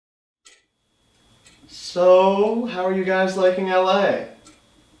So, how are you guys liking LA?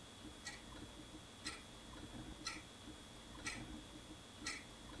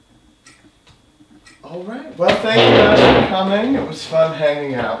 Alright, well thank you guys for coming. It was fun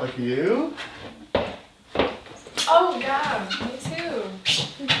hanging out with you. Oh yeah, me too.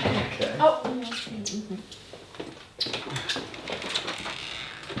 Okay. Oh.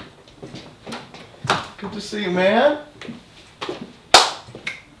 Good to see you, man.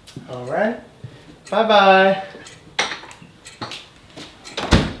 Alright. Bye-bye.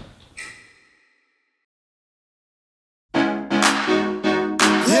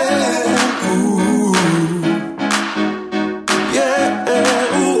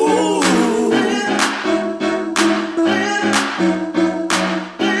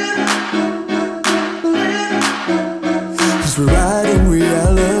 We're writing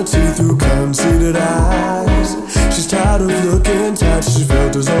reality through conceited eyes. She's tired of looking tight, she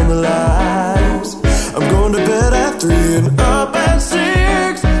filters on the lies. I'm going to bed at 3 and up at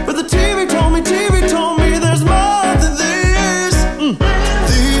 6, but the TV told me there's more than this.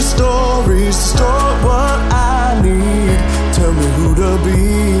 These stories distort what I need. Tell me who to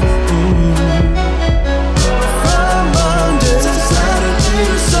be. From Monday to Saturday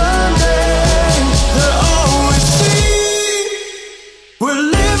to Sunday, they're always we're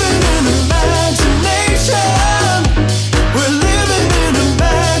living in imagination. We're living in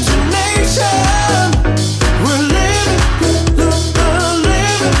imagination. We're living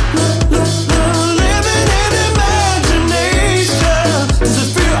in imagination. Does it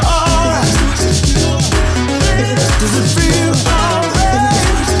feel alright? Does it feel alright?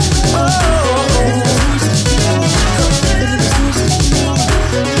 Oh.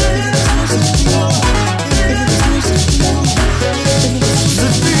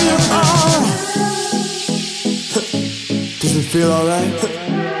 Does it feel alright?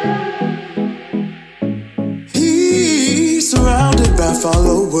 He's surrounded by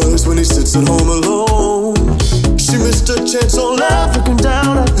followers when he sits at home alone. She missed a chance on life looking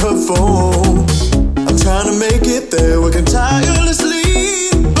down at her phone. I'm trying to make it there, working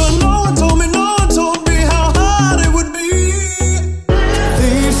tirelessly, but no one told me how hard it would be.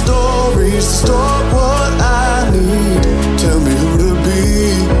 These stories distort what I need. Tell me who to be.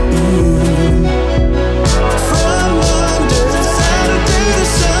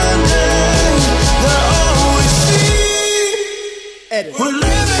 We're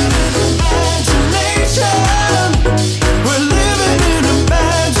living in imagination. We're living in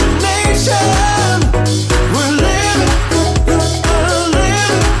imagination. We're living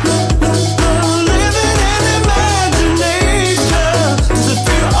in imagination. Does it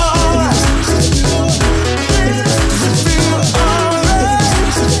feel alright? Does it feel alright?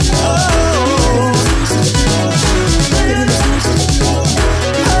 Oh.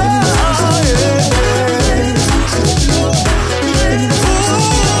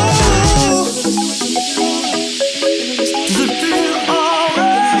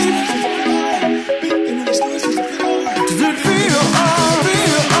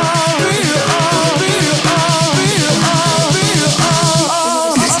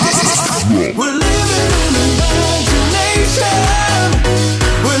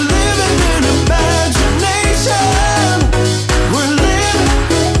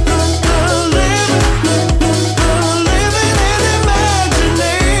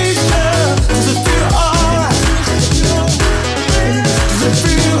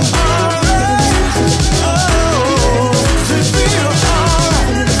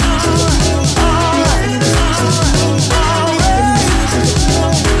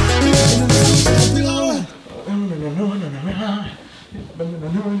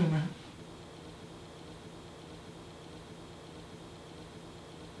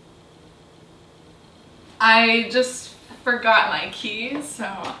 I just forgot my keys, so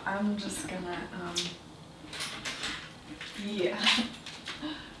I'm just gonna, yeah.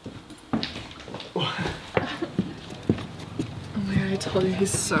 Oh my god, I told you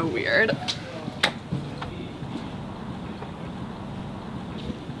he's so weird.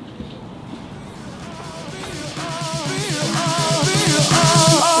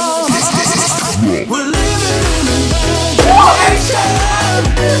 We're living in imagination.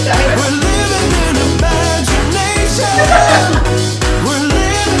 We're living in imagination. We're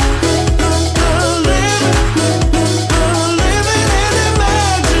living in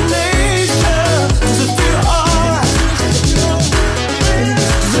imagination. Does it feel alright?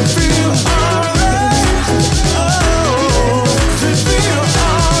 Does it feel alright?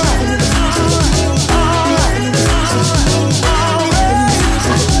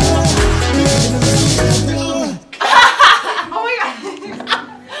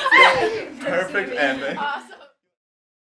 perfect ending. Awesome.